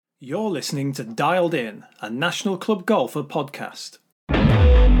You're listening to Dialed In, a National Club Golfer podcast.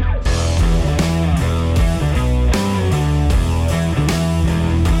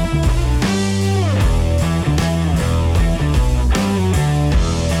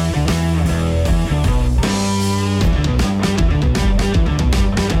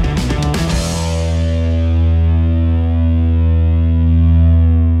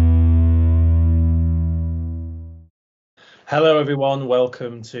 Hello everyone,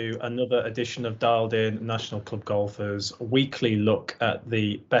 welcome to another edition of Dialed In National Club Golfers weekly look at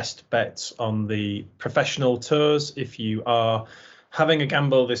the best bets on the professional tours. If you are having a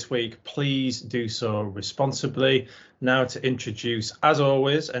gamble this week, please do so responsibly. Now to introduce, as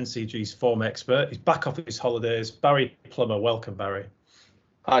always, NCG's form expert. He's back off his holidays, Barry Plummer. Welcome, Barry.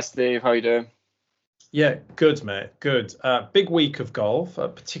 Hi Steve, how you doing? Yeah, good, mate. Good. Big week of golf,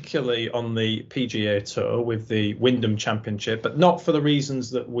 particularly on the PGA Tour with the Wyndham Championship, but not for the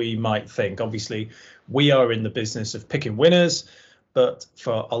reasons that we might think. Obviously, we are in the business of picking winners, but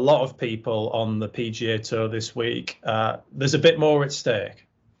for a lot of people on the PGA Tour this week, there's a bit more at stake.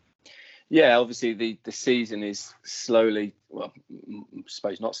 Yeah, obviously the season is slowly, well, I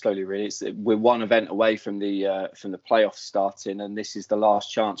suppose not slowly really. We're one event away from the playoffs starting, and this is the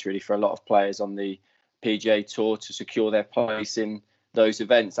last chance really for a lot of players on the PGA Tour to secure their place in those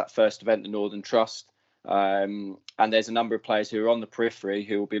events. That first event, the Northern Trust, and there's a number of players who are on the periphery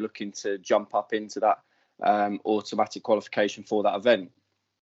who will be looking to jump up into that automatic qualification for that event.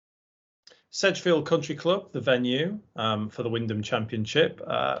 Sedgefield Country Club, the venue for the Wyndham Championship.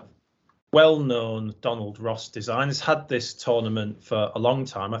 Well-known Donald Ross design has had this tournament for a long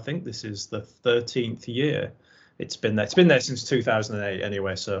time. I think this is the 13th year it's been there. It's been there since 2008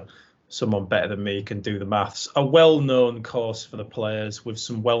 anyway, so someone better than me can do the maths. A well-known course for the players with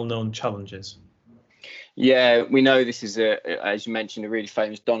some well-known challenges. Yeah, we know this is, as you mentioned, a really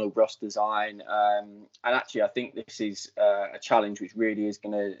famous Donald Ross design. And actually, I think this is a challenge which really is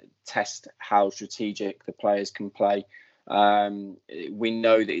going to test how strategic the players can play. We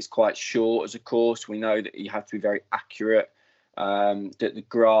know that it's quite short as a course. We know that you have to be very accurate. That the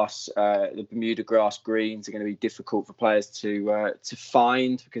grass, the Bermuda grass greens are going to be difficult for players to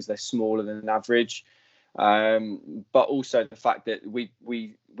find because they're smaller than average. But also the fact that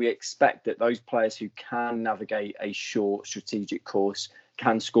we expect that those players who can navigate a short strategic course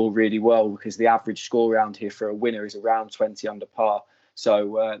can score really well, because the average score around here for a winner is around 20 under par.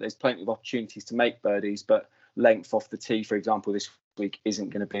 So there's plenty of opportunities to make birdies, but length off the tee, for example, this week isn't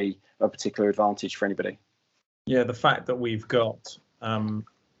going to be a particular advantage for anybody. Yeah, the fact that we've got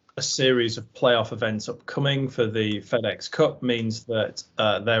a series of playoff events upcoming for the FedEx Cup means that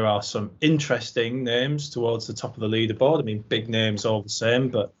there are some interesting names towards the top of the leaderboard. I mean, big names all the same,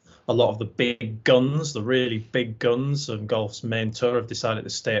 but a lot of the big guns, the really big guns of golf's main tour, have decided to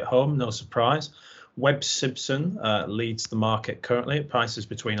stay at home. No surprise. Webb Simpson leads the market currently at prices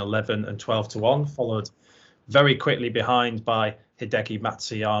between 11 and 12 to 1, followed very quickly behind by Hideki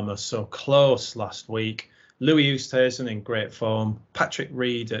Matsuyama. So close last week. Louis Oosthuizen in great form, Patrick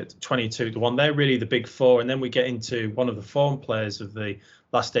Reed at 22 to 1. They're really the big four. And then we get into one of the form players of the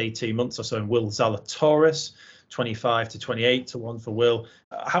last 18 months or so, in Will Zalatoris, 25 to 28 to 1 for Will.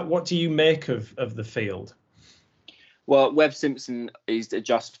 What do you make of the field? Well, Webb Simpson is a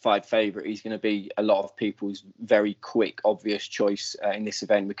justified favourite. He's going to be a lot of people's very quick, obvious choice in this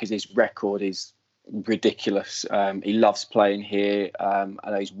event because his record is ridiculous. He loves playing here. I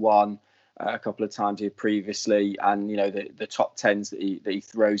know he's won a couple of times here previously, and you know the top tens that he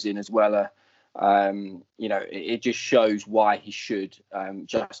throws in as well are, you know, it just shows why he should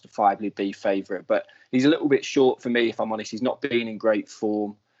justifiably be favourite. But he's a little bit short for me, if I'm honest. He's not been in great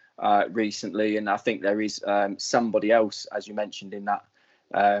form recently, and I think there is somebody else, as you mentioned, in that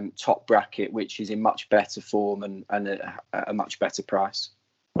top bracket which is in much better form and a much better price.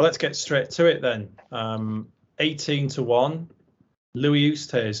 Well, let's get straight to it then. 18 to 1. Louis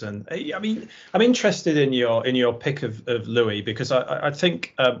Oosthuizen. I mean, I'm interested in your pick of Louis, because I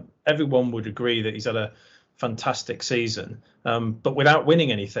think everyone would agree that he's had a fantastic season, but without winning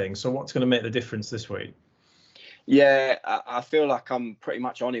anything. So what's going to make the difference this week? Yeah, I feel like I'm pretty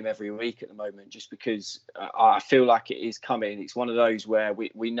much on him every week at the moment, just because I feel like it is coming. It's one of those where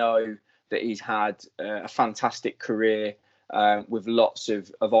we know that he's had a fantastic career with lots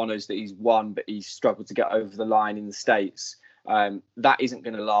of honours that he's won, but he's struggled to get over the line in the States. That isn't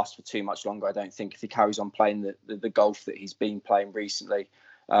going to last for too much longer, I don't think, if he carries on playing the golf that he's been playing recently.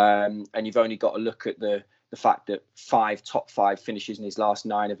 And you've only got to look at the fact that 5 top 5 finishes in his last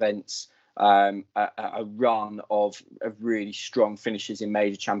 9 events, a run of really strong finishes in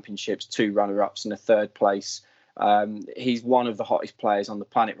major championships, 2 runner-ups and a 3rd place. He's one of the hottest players on the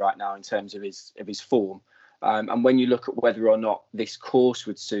planet right now in terms of his form. And when you look at whether or not this course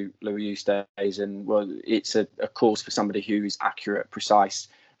would suit Louis Oosthuizen, well, it's a course for somebody who is accurate, precise,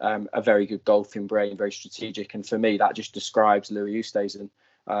 a very good golfing brain, very strategic. And for me, that just describes Louis Oosthuizen.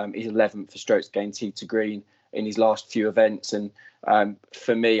 He's 11th for strokes gained tee to green in his last few events. And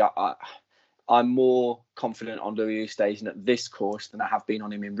for me, I'm more confident on Louis Oosthuizen at this course than I have been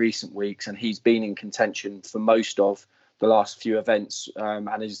on him in recent weeks. And he's been in contention for most of the last few events, and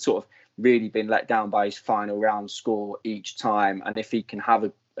has sort of really been let down by his final round score each time. And if he can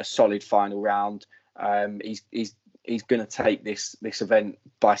have a solid final round, he's going to take this event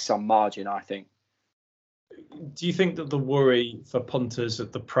by some margin, I think. Do you think that the worry for punters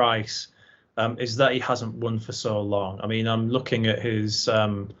at the price is that he hasn't won for so long? I mean, I'm looking at his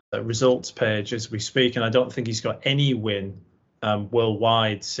results page as we speak, and I don't think he's got any win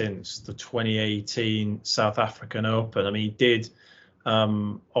worldwide since the 2018 South African Open. I mean, he did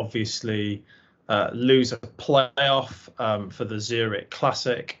obviously lose a playoff for the Zurich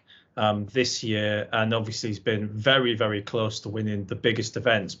Classic this year, and obviously he's been very, very close to winning the biggest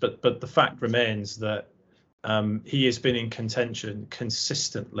events. But the fact remains that he has been in contention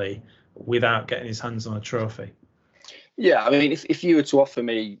consistently without getting his hands on a trophy. Yeah, I mean, if you were to offer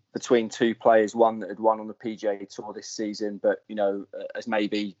me between two players, one that had won on the PGA Tour this season, but, has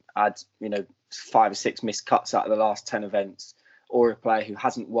maybe had, 5 or 6 missed cuts out of the last 10 events, or a player who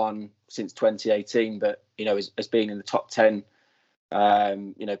hasn't won since 2018, but, has been in the top 10,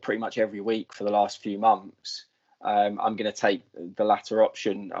 pretty much every week for the last few months, I'm going to take the latter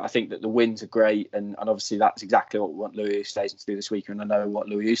option. I think that the wins are great, and obviously that's exactly what we want Louis Oosthuizen to do this week, and I know what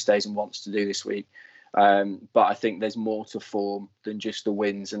Louis Oosthuizen wants to do this week. But I think there's more to form than just the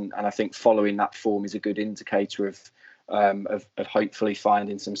wins, and I think following that form is a good indicator of hopefully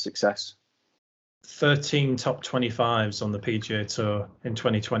finding some success. 13 top 25s on the PGA Tour in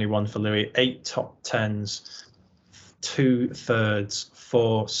 2021 for Louis, 8 top 10s, 2 thirds,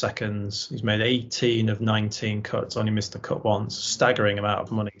 4 seconds. He's made 18 of 19 cuts, only missed a cut once. Staggering amount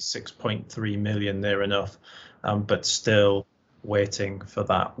of money, 6.3 million, near enough, but still waiting for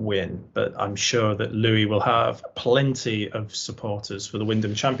that win. But I'm sure that Louis will have plenty of supporters for the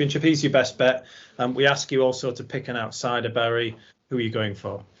Wyndham Championship. He's your best bet. We ask you also to pick an outsider, Barry. Who are you going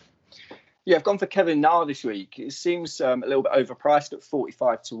for? Yeah, I've gone for Kevin Na this week. It seems a little bit overpriced at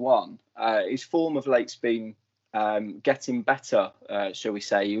 45 to 1. His form of late's been getting better, shall we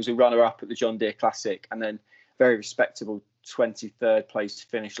say. He was a runner-up at the John Deere Classic, and then very respectable 23rd place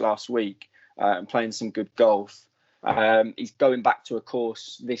finish last week, and playing some good golf. He's going back to a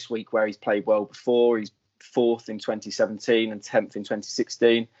course this week where he's played well before. He's 4th in 2017 and 10th in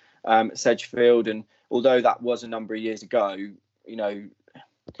 2016 at Sedgefield. And although that was a number of years ago,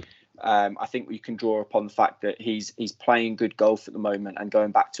 I think we can draw upon the fact that he's playing good golf at the moment, and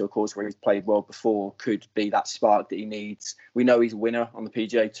going back to a course where he's played well before could be that spark that he needs. We know he's a winner on the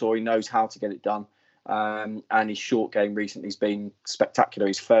PGA Tour. He knows how to get it done. And his short game recently has been spectacular.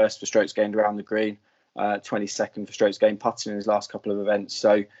 He's 1st for strokes gained around the green, 22nd for strokes gained putting in his last couple of events.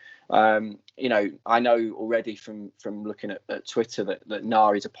 So, I know already from looking at Twitter that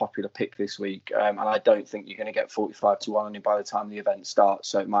Na is a popular pick this week, and I don't think you're going to get 45 to 1 on him by the time the event starts.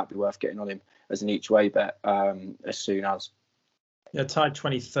 So it might be worth getting on him as an each way bet as soon as. Yeah, tied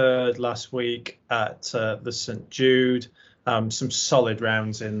 23rd last week at the St Jude. Some solid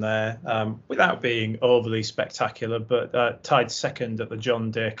rounds in there, without being overly spectacular, but tied 2nd at the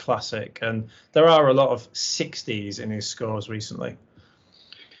John Deere Classic. And there are a lot of 60s in his scores recently.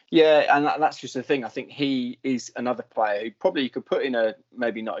 Yeah, and that's just the thing. I think he is another player who probably you could put in a,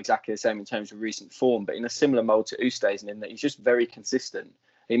 maybe not exactly the same in terms of recent form, but in a similar mold to Oosthuizen, in that he's just very consistent.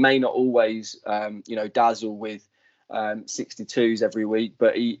 He may not always, dazzle with 62s every week,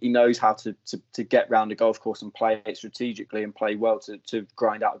 but he knows how to get round a golf course and play it strategically and play well to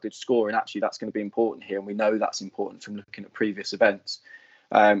grind out a good score. And actually, that's going to be important here. And we know that's important from looking at previous events.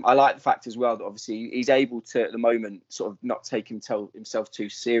 I like the fact as well that obviously he's able to, at the moment, sort of not take himself too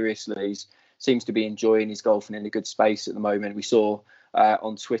seriously. He seems to be enjoying his golf and in a good space at the moment. We saw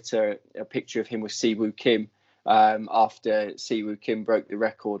on Twitter a picture of him with Siwoo Kim after Siwoo Kim broke the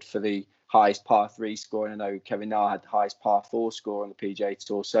record for the highest par 3 score. And I know Kevin Na had the highest par 4 score on the PGA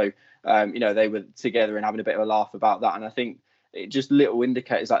Tour. So, they were together and having a bit of a laugh about that. And I think just little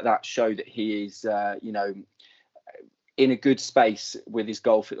indicators like that show that he is, in a good space with his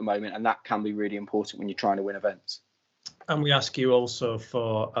golf at the moment, and that can be really important when you're trying to win events. And we ask you also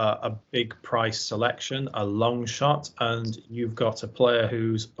for a big price selection, a long shot, and you've got a player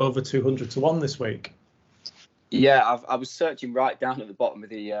who's over 200 to 1 this week. Yeah, I was searching right down at the bottom of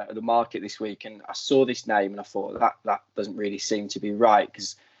the market this week, and I saw this name, and I thought that doesn't really seem to be right,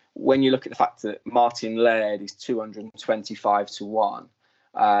 because when you look at the fact that Martin Laird is 225 to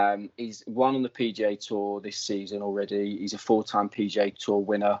 1, he's won on the PGA Tour this season already. He's a 4-time PGA Tour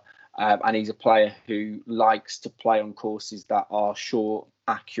winner, and he's a player who likes to play on courses that are short,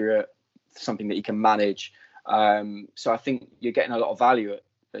 accurate, something that he can manage. So I think you're getting a lot of value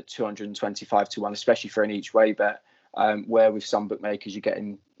at 225 to 1, especially for an each way bet, where with some bookmakers you're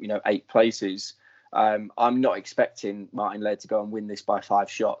getting 8 places. I'm not expecting Martin Laird to go and win this by 5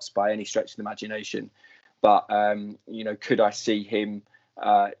 shots by any stretch of the imagination, but could I see him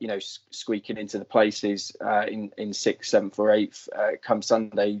squeaking into the places in 6th, 7th or 8th come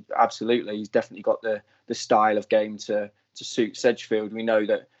Sunday? Absolutely. He's definitely got the style of game to suit Sedgefield. We know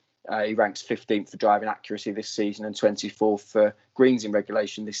that he ranks 15th for driving accuracy this season and 24th for greens in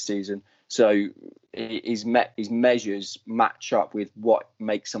regulation this season. So his measures match up with what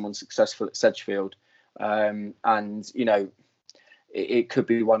makes someone successful at Sedgefield. It could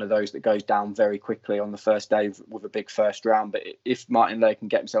be one of those that goes down very quickly on the first day with a big first round. But if Martin Laird can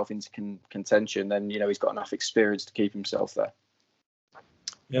get himself into contention, then he's got enough experience to keep himself there.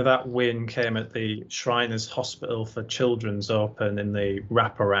 Yeah, that win came at the Shriners Hospital for Children's Open in the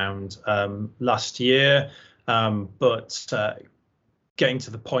wraparound last year. But getting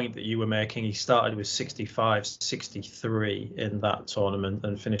to the point that you were making, he started with 65, 63 in that tournament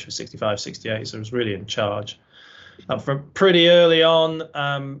and finished with 65, 68. So he was really in charge. From pretty early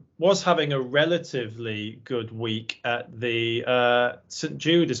on, was having a relatively good week at the St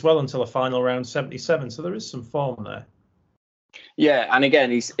Jude as well until a final round 77. So there is some form there. Yeah, and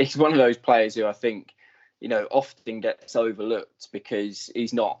again, he's one of those players who I think, often gets overlooked because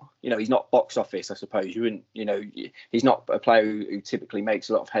he's not box office, I suppose. You wouldn't, he's not a player who typically makes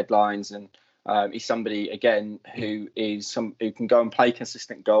a lot of headlines, and he's somebody again who can go and play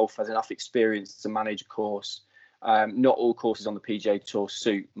consistent golf, has enough experience to manage a course. Not all courses on the PGA Tour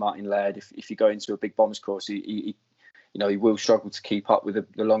suit Martin Laird. If you go into a big bombs course, he will struggle to keep up with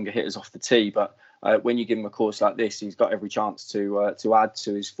the longer hitters off the tee. But when you give him a course like this, he's got every chance to add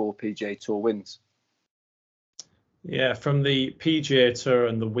to his 4 PGA Tour wins. Yeah, from the PGA Tour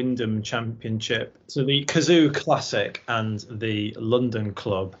and the Wyndham Championship to the Cazoo Classic and the London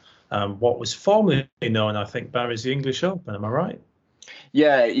Club, what was formerly known, I think, Barry, as the English Open. Am I right?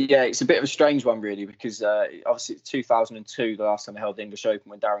 Yeah, it's a bit of a strange one, really, because obviously it's 2002, the last time they held the English Open,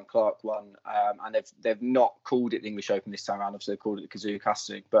 when Darren Clarke won, and they've not called it the English Open this time around. Obviously, they've called it the Cazoo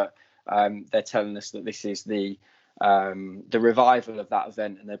Classic, but they're telling us that this is the revival of that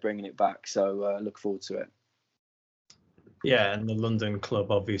event, and they're bringing it back. So look forward to it. Yeah, and the London Club,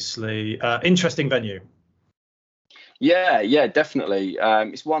 obviously, interesting venue. Yeah, definitely.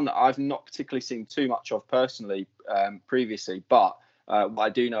 It's one that I've not particularly seen too much of personally previously, but what I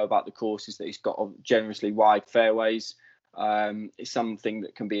do know about the course is that it's got generously wide fairways. It's something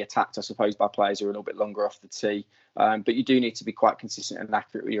that can be attacked, I suppose, by players who are a little bit longer off the tee. But you do need to be quite consistent and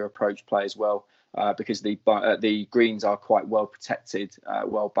accurate with your approach play as well, because the greens are quite well protected,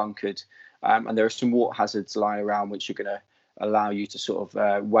 well bunkered, and there are some water hazards lying around which are going to allow you to sort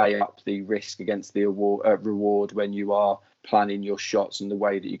of weigh up the risk against the reward when you are planning your shots and the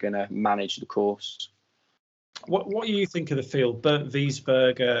way that you're going to manage the course. What do you think of the field? Bert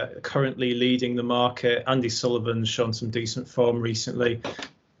Wiesberger currently leading the market. Andy Sullivan's shown some decent form recently.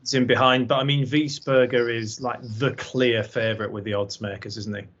 He's in behind, but I mean, Wiesberger is like the clear favourite with the odds makers,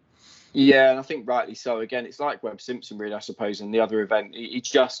 isn't he? Yeah, and I think rightly so. Again, it's like Webb Simpson, really, I suppose, in the other event. He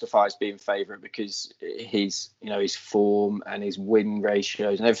justifies being favourite because his form and his win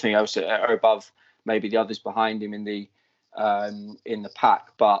ratios and everything else are above maybe the others behind him in the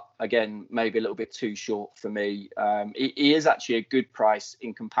pack. But again, maybe a little bit too short for me. He is actually a good price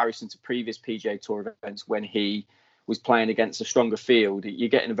in comparison to previous PGA Tour events when he was playing against a stronger field. You're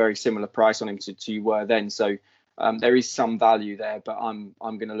getting a very similar price on him to you were then. So there is some value there, but I'm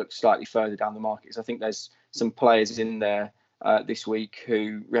going to look slightly further down the markets. I think there's some players in there this week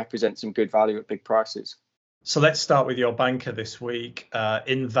who represent some good value at big prices. So let's start with your banker this week.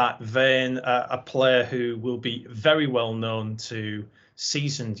 In that vein, a player who will be very well known to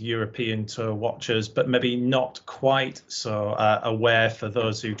seasoned European Tour watchers, but maybe not quite so aware for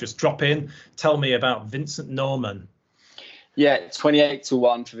those who just drop in. Tell me about Vincent Norrman. Yeah, 28 to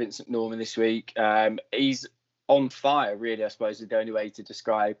 1 for Vincent Norrman this week. He's on fire, really, I suppose, is the only way to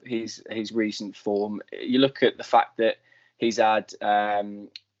describe his recent form. You look at the fact that he's had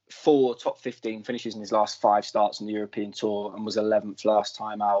 4 top 15 finishes in his last 5 starts on the European Tour and was 11th last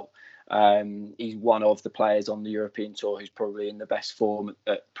time out. He's one of the players on the European Tour who's probably in the best form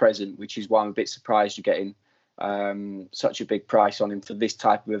at present, which is why I'm a bit surprised you're getting such a big price on him for this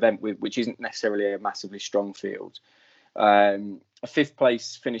type of event, which isn't necessarily a massively strong field. A 5th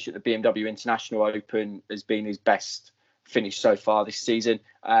place finish at the BMW International Open has been his best finish so far this season,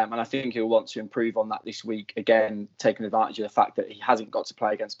 and I think he'll want to improve on that this week, again taking advantage of the fact that he hasn't got to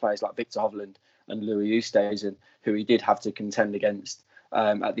play against players like Victor Hovland and Louis Oosthuizen, who he did have to contend against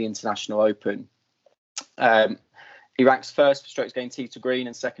at the International Open. He ranks 1st for strokes gained tee to green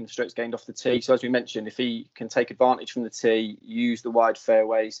and 2nd for strokes gained off the tee. So as we mentioned, if he can take advantage from the tee, use the wide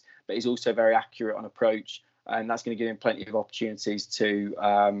fairways, but he's also very accurate on approach, and that's going to give him plenty of opportunities to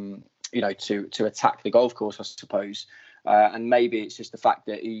to attack the golf course, I suppose. And maybe it's just the fact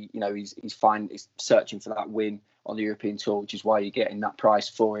that he's searching for that win on the European Tour, which is why you're getting that price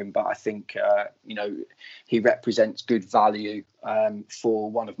for him. But I think he represents good value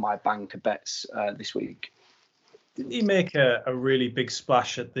for one of my banker bets this week. Didn't he make a really big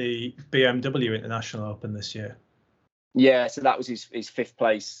splash at the BMW International Open this year? Yeah, so that was his 5th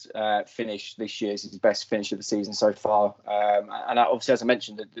place finish this year. It's his best finish of the season so far. And obviously, as I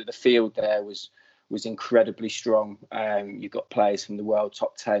mentioned, the field there was incredibly strong. You've got players from the world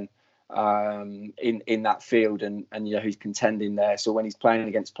top 10 in that field, and who's contending there. So when he's playing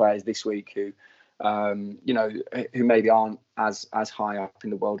against players this week who maybe aren't as high up in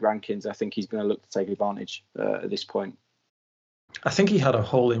the world rankings, I think he's going to look to take advantage at this point. I think he had a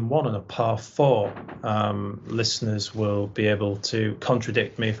hole-in-one and a par 4. Listeners will be able to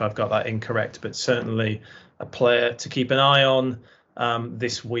contradict me if I've got that incorrect, but certainly a player to keep an eye on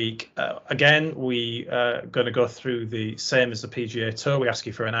this week. Again, we are going to go through the same as the PGA Tour. We ask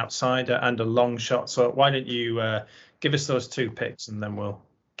you for an outsider and a long shot. So why don't you give us those 2 picks and then we'll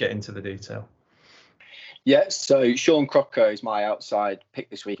get into the detail. Yeah, so Sean Crocco is my outside pick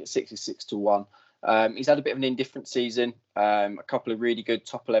this week at 66 to 1. He's had a bit of an indifferent season, a couple of really good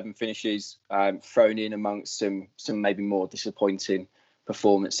top 11 finishes thrown in amongst some maybe more disappointing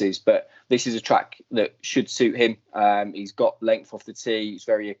performances. But this is a track that should suit him. He's got length off the tee. He's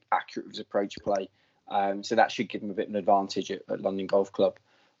very accurate with his approach play. So that should give him a bit of an advantage at London Golf Club.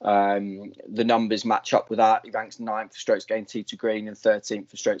 The numbers match up with that. He ranks 9th for strokes gained tee to green and 13th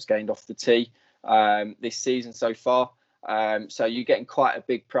for strokes gained off the tee this season so far. So you're getting quite a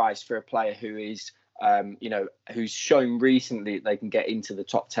big price for a player who is, who's shown recently that they can get into the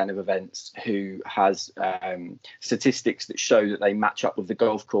top 10 of events, who has statistics that show that they match up with the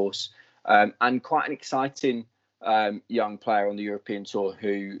golf course, and quite an exciting young player on the European Tour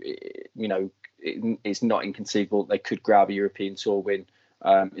who, it's not inconceivable they could grab a European Tour win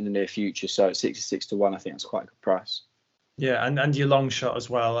in the near future. So at 66 to 1, I think that's quite a good price. Yeah, and your long shot as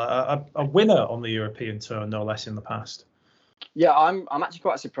well, a winner on the European Tour, no less in the past. Yeah, I'm actually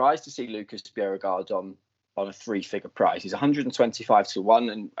quite surprised to see Lucas Bjerregaard on a 3-figure price. He's 125 to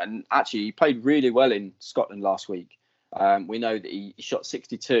 1, and actually he played really well in Scotland last week. We know that he shot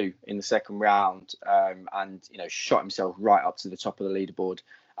 62 in the second round, and shot himself right up to the top of the leaderboard,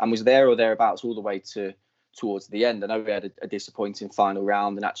 and was there or thereabouts all the way towards the end. I know he had a disappointing final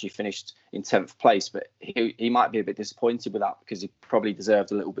round and actually finished in 10th place, but he might be a bit disappointed with that because he probably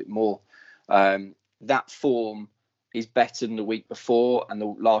deserved a little bit more. That form is better than the week before, and the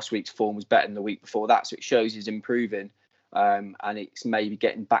last week's form was better than the week before that, so it shows he's improving, and it's maybe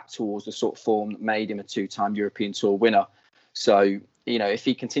getting back towards the sort of form that made him a 2-time European Tour winner. So if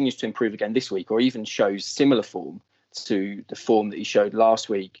he continues to improve again this week, or even shows similar form to the form that he showed last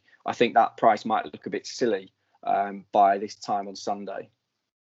week, I think that price might look a bit silly by this time on Sunday.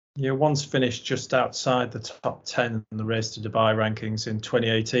 Yeah, once finished just outside the top 10 in the Race to Dubai rankings in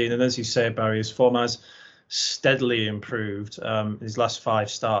 2018, and as you say, Barry, his form has steadily improved. His last 5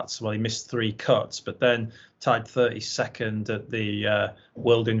 starts, well, he missed 3 cuts, but then tied 32nd at the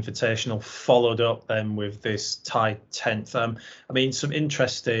World Invitational, followed up then with this tied 10th. Some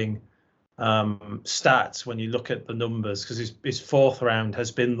interesting stats when you look at the numbers, because his 4th round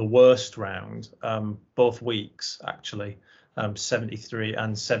has been the worst round both weeks, actually. 73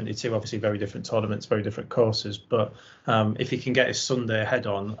 and 72, obviously very different tournaments, very different courses, but if he can get his Sunday head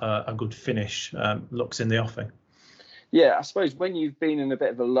on, a good finish looks in the offing. Yeah, I suppose when you've been in a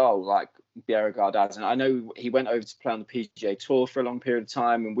bit of a lull like Bjerregaard has, and I know he went over to play on the PGA Tour for a long period of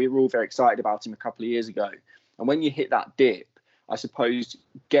time, and we were all very excited about him a couple of years ago, and when you hit that dip, I suppose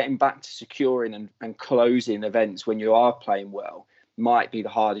getting back to securing and closing events when you are playing well might be the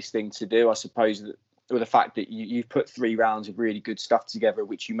hardest thing to do. I suppose that with the fact that you've put 3 rounds of really good stuff together,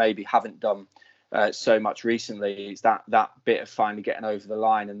 which you maybe haven't done so much recently, is that bit of finally getting over the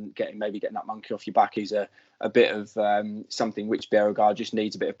line and getting that monkey off your back is a bit of something which Bjerregaard just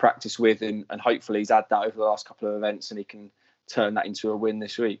needs a bit of practice with, and hopefully he's had that over the last couple of events and he can turn that into a win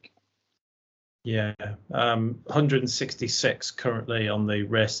this week. Yeah, 166 currently on the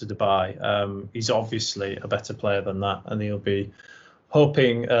race to Dubai. He's obviously a better player than that, and he'll be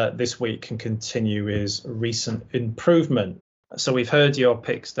hoping this week can continue his recent improvement. So we've heard your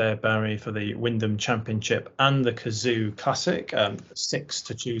picks there, Barry, for the Wyndham Championship and the Cazoo Classic. 6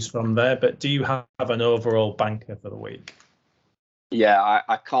 to choose from there, but do you have an overall banker for the week? Yeah,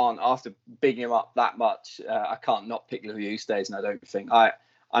 I can't. After bigging him up that much, I can't not pick Louis Oosthuizen. I don't think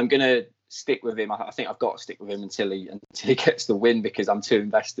I'm going to stick with him. I think I've got to stick with him until he gets the win, because I'm too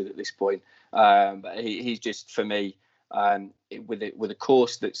invested at this point. But he's just, for me, with a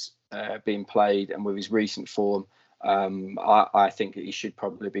course that's being played and with his recent form, I think he should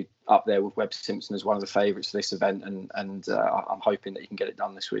probably be up there with Webb Simpson as one of the favourites for this event, and I'm hoping that he can get it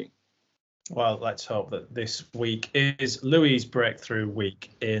done this week. Well, let's hope that this week is Louis' breakthrough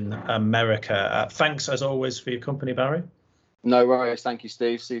week in America. Thanks, as always, for your company, Barry. No worries. Thank you,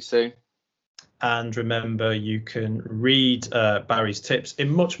 Steve. See you soon. And remember, you can read Barry's tips in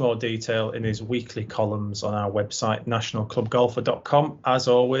much more detail in his weekly columns on our website, nationalclubgolfer.com. As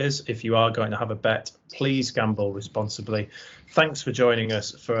always, if you are going to have a bet, please gamble responsibly. Thanks for joining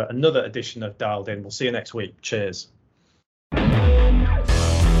us for another edition of Dialed In. We'll see you next week. Cheers.